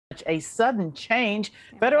such a sudden change.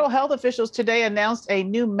 Federal health officials today announced a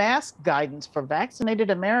new mask guidance for vaccinated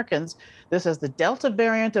Americans. This as the Delta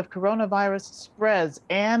variant of coronavirus spreads,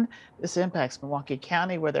 and this impacts Milwaukee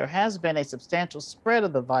County, where there has been a substantial spread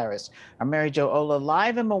of the virus. Our Mary Jo Ola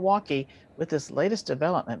live in Milwaukee with this latest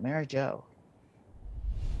development. Mary Jo.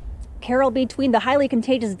 Carol, between the highly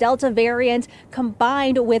contagious Delta variant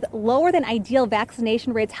combined with lower than ideal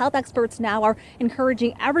vaccination rates, health experts now are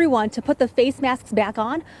encouraging everyone to put the face masks back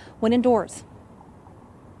on when indoors.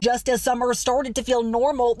 Just as summer started to feel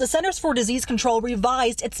normal, the Centers for Disease Control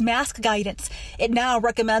revised its mask guidance. It now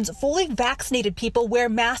recommends fully vaccinated people wear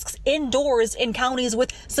masks indoors in counties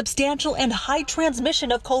with substantial and high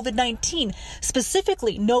transmission of COVID-19,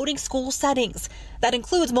 specifically noting school settings. That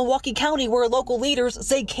includes Milwaukee County, where local leaders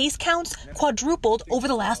say case counts quadrupled over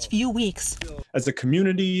the last few weeks. As a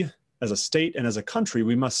community, as a state, and as a country,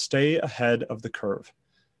 we must stay ahead of the curve.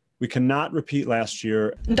 We cannot repeat last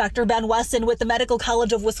year. Dr. Ben Wesson with the Medical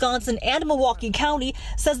College of Wisconsin and Milwaukee County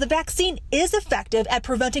says the vaccine is effective at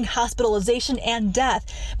preventing hospitalization and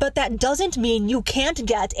death, but that doesn't mean you can't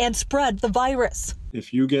get and spread the virus.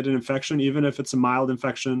 If you get an infection, even if it's a mild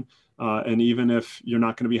infection, and even if you're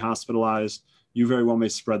not going to be hospitalized, you very well may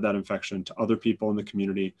spread that infection to other people in the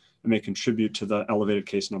community and may contribute to the elevated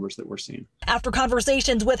case numbers that we're seeing. After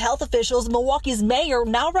conversations with health officials, Milwaukee's mayor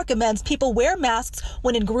now recommends people wear masks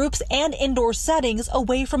when in groups and indoor settings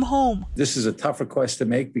away from home. This is a tough request to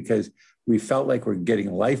make because we felt like we're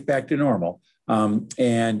getting life back to normal.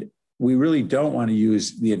 And we really don't want to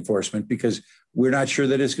use the enforcement because we're not sure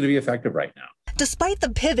that it's going to be effective right now. Despite the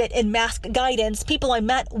pivot in mask guidance, people I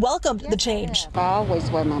met welcomed the change. I always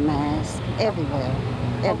wear my mask everywhere.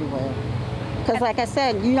 Because like I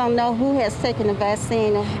said, you don't know who has taken the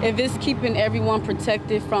vaccine. If it's keeping everyone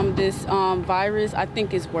protected from this virus, I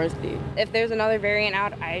think it's worth it. If there's another variant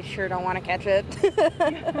out, I sure don't want to catch it.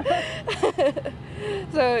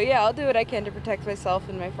 So yeah, I'll do what I can to protect myself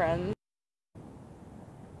and my friends.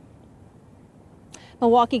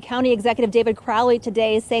 Milwaukee County Executive David Crowley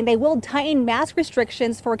today is saying they will tighten mask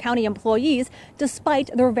restrictions for county employees despite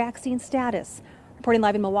their vaccine status. Reporting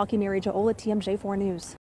live in Milwaukee, Mary Jo Ola, TMJ4 News.